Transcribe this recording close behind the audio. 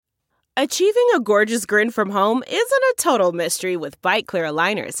Achieving a gorgeous grin from home isn't a total mystery with Bite Clear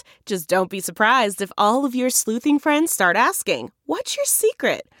aligners. Just don't be surprised if all of your sleuthing friends start asking, "What's your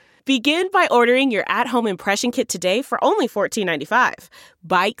secret?" Begin by ordering your at-home impression kit today for only $14.95.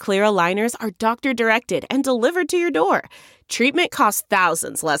 Bite Clear aligners are doctor-directed and delivered to your door. Treatment costs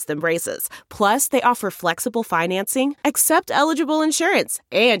thousands less than braces. Plus, they offer flexible financing, accept eligible insurance,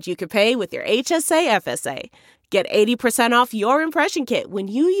 and you can pay with your HSA FSA. Get 80% off your impression kit when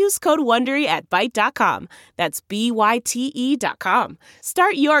you use code WONDERY at Byte.com. That's BYTE.com.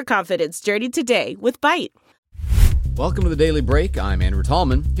 Start your confidence journey today with Byte. Welcome to the Daily Break. I'm Andrew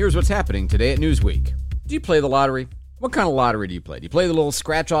Tallman. Here's what's happening today at Newsweek. Do you play the lottery? What kind of lottery do you play? Do you play the little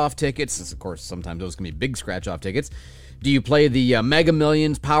scratch-off tickets? Of course, sometimes those can be big scratch-off tickets. Do you play the Mega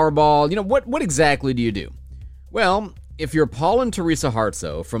Millions, Powerball? What exactly do you do? Well, if you're Paul and Teresa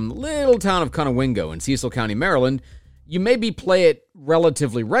Hartsoe from the little town of Conowingo in Cecil County, Maryland, you maybe play it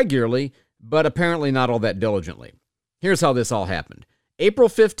relatively regularly, but apparently not all that diligently. Here's how this all happened. April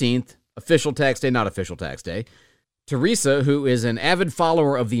 15th, official tax day, not official tax day, Teresa, who is an avid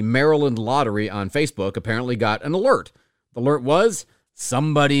follower of the Maryland Lottery on Facebook, apparently got an alert. The alert was,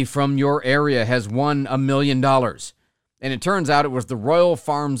 somebody from your area has won $1 million. And it turns out it was the Royal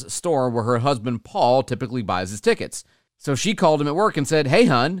Farms store where her husband Paul typically buys his tickets. So she called him at work and said, "Hey,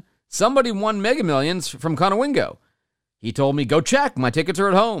 hon, somebody won Mega Millions from Conowingo." He told me, "Go check, my tickets are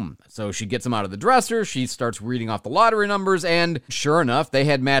at home." So she gets them out of the dresser, she starts reading off the lottery numbers, and sure enough, they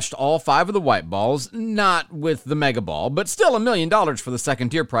had matched all 5 of the white balls, not with the mega ball, but still $1 million for the second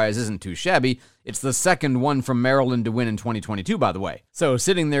tier prize isn't too shabby. It's the second one from Maryland to win in 2022, by the way. So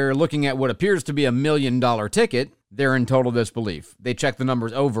sitting there looking at what appears to be $1 million ticket, they're in total disbelief. They check the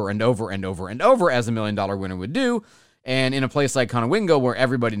numbers over and over and over and over, as a $1 million winner would do, and in a place like Conowingo where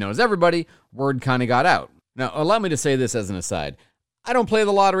everybody knows everybody, word kind of got out. Now, allow me to say this as an aside. I don't play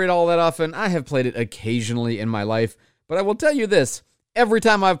the lottery all that often. I have played it occasionally in my life, but I will tell you this. Every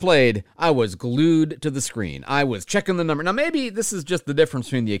time I've played, I was glued to the screen. I was checking the number. Now, maybe this is just the difference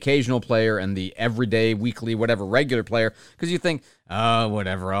between the occasional player and the everyday, weekly, whatever, regular player, because you think, oh,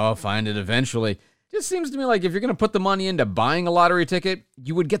 whatever, I'll find it eventually. Just seems to me like if you're going to put the money into buying a lottery ticket,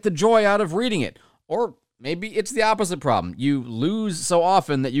 you would get the joy out of reading it. Or maybe it's the opposite problem. You lose so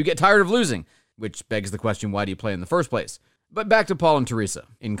often that you get tired of losing, which begs the question, why do you play in the first place? But back to Paul and Teresa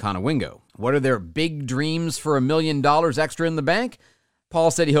in Conowingo. What are their big dreams for $1 million extra in the bank?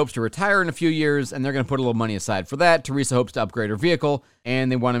 Paul said he hopes to retire in a few years, and they're going to put a little money aside for that. Teresa hopes to upgrade her vehicle,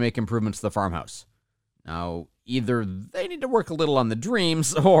 and they want to make improvements to the farmhouse. Now, either they need to work a little on the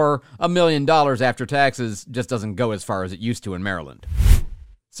dreams, or $1 million after taxes just doesn't go as far as it used to in Maryland.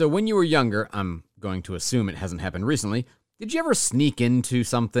 So when you were younger, I'm going to assume it hasn't happened recently, did you ever sneak into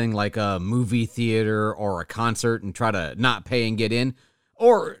something like a movie theater or a concert and try to not pay and get in?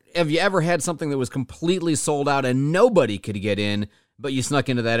 Or have you ever had something that was completely sold out and nobody could get in, but you snuck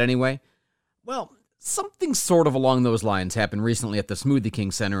into that anyway? Well, something sort of along those lines happened recently at the Smoothie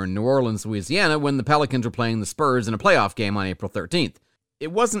King Center in New Orleans, Louisiana, when the Pelicans were playing the Spurs in a playoff game on April 13th.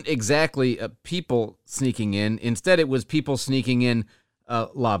 It wasn't exactly people sneaking in. Instead, it was people sneaking in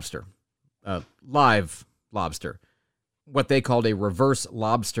lobster, live lobster, what they called a reverse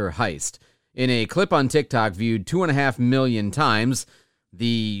lobster heist. In a clip on TikTok viewed 2.5 million times,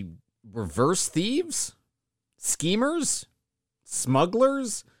 the reverse thieves, schemers,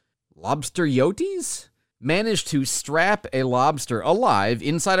 smugglers, lobster yotis managed to strap a lobster alive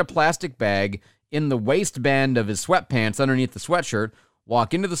inside a plastic bag in the waistband of his sweatpants underneath the sweatshirt,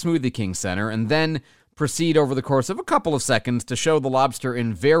 walk into the Smoothie King Center, and then proceed over the course of a couple of seconds to show the lobster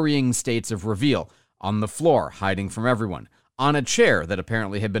in varying states of reveal. On the floor, hiding from everyone, on a chair that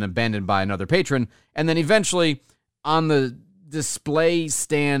apparently had been abandoned by another patron, and then eventually on the display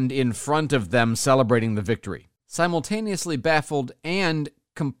stand in front of them celebrating the victory. Simultaneously baffled and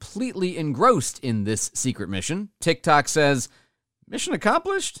completely engrossed in this secret mission, TikTok says, "Mission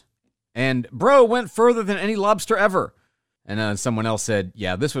accomplished?" And "Bro went further than any lobster ever." And someone else said,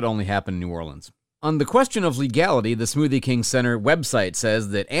 "Yeah, this would only happen in New Orleans." On the question of legality, the Smoothie King Center website says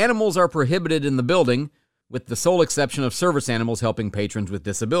that animals are prohibited in the building, with the sole exception of service animals helping patrons with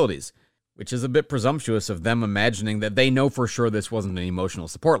disabilities, which is a bit presumptuous of them imagining that they know for sure this wasn't an emotional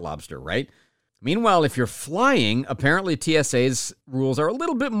support lobster, right? Meanwhile, if you're flying, apparently TSA's rules are a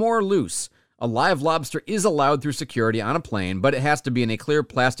little bit more loose. A live lobster is allowed through security on a plane, but it has to be in a clear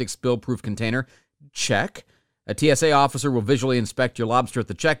plastic spill-proof container. Check. A TSA officer will visually inspect your lobster at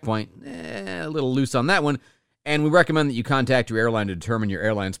the checkpoint. A little loose on that one. And we recommend that you contact your airline to determine your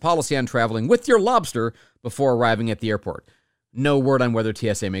airline's policy on traveling with your lobster before arriving at the airport. No word on whether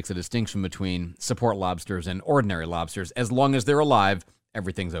TSA makes a distinction between support lobsters and ordinary lobsters. As long as they're alive,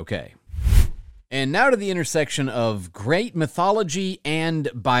 everything's okay. And now to the intersection of great mythology and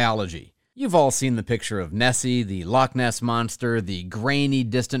biology. You've all seen the picture of Nessie, the Loch Ness monster, the grainy,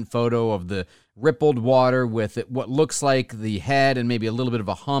 distant photo of the rippled water with what looks like the head and maybe a little bit of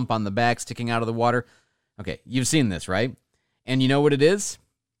a hump on the back sticking out of the water. Okay, you've seen this, right? And you know what it is?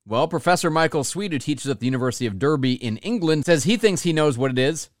 Well, Professor Michael Sweet, who teaches at the University of Derby in England, says he thinks he knows what it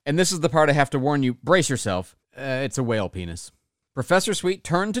is. And this is the part I have to warn you, brace yourself. It's a whale penis. Professor Sweet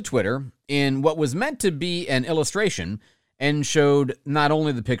turned to Twitter in what was meant to be an illustration and showed not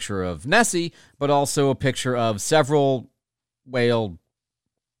only the picture of Nessie, but also a picture of several whale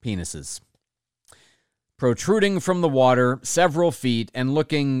penises protruding from the water several feet and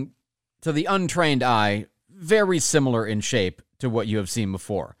looking, to the untrained eye, very similar in shape to what you have seen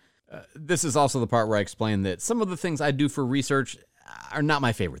before. This is also the part where I explain that some of the things I do for research are not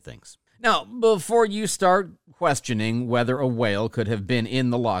my favorite things. Now, before you start questioning whether a whale could have been in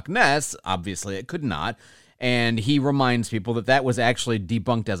the Loch Ness, obviously it could not, and he reminds people that that was actually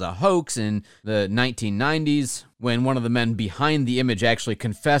debunked as a hoax in the 1990s when one of the men behind the image actually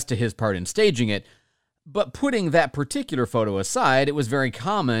confessed to his part in staging it. But putting that particular photo aside, it was very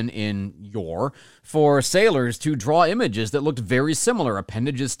common in yore for sailors to draw images that looked very similar,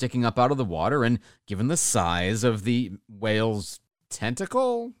 appendages sticking up out of the water, and given the size of the whale's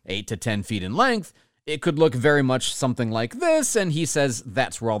tentacle, 8 to 10 feet in length, it could look very much something like this, and he says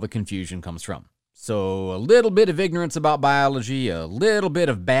that's where all the confusion comes from. So a little bit of ignorance about biology, a little bit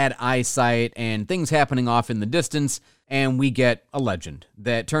of bad eyesight, and things happening off in the distance, and we get a legend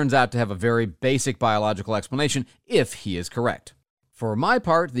that turns out to have a very basic biological explanation, if he is correct. For my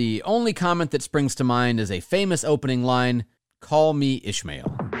part, the only comment that springs to mind is a famous opening line, "Call me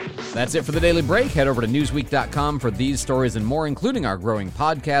Ishmael." That's it for the Daily Break. Head over to Newsweek.com for these stories and more, including our growing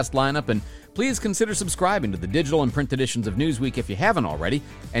podcast lineup, and please consider subscribing to the digital and print editions of Newsweek if you haven't already,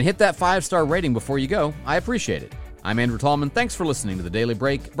 and hit that 5-star rating before you go. I appreciate it. I'm Andrew Tallman. Thanks for listening to the Daily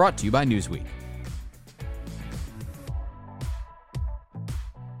Break, brought to you by Newsweek.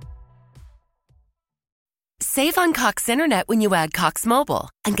 Save on Cox Internet when you add Cox Mobile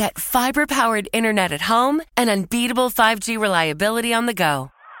and get fiber-powered internet at home and unbeatable 5G reliability on the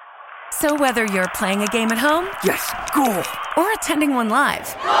go. So whether you're playing a game at home, yes, goal, or attending one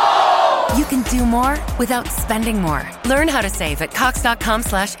live, goal, you can do more without spending more. Learn how to save at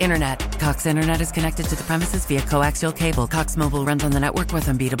cox.com/internet. Cox Internet is connected to the premises via coaxial cable. Cox Mobile runs on the network with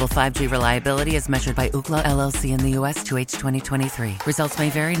unbeatable 5G reliability as measured by Ookla LLC in the U.S. to H 2023. Results may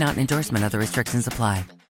vary, not an endorsement. Other restrictions apply.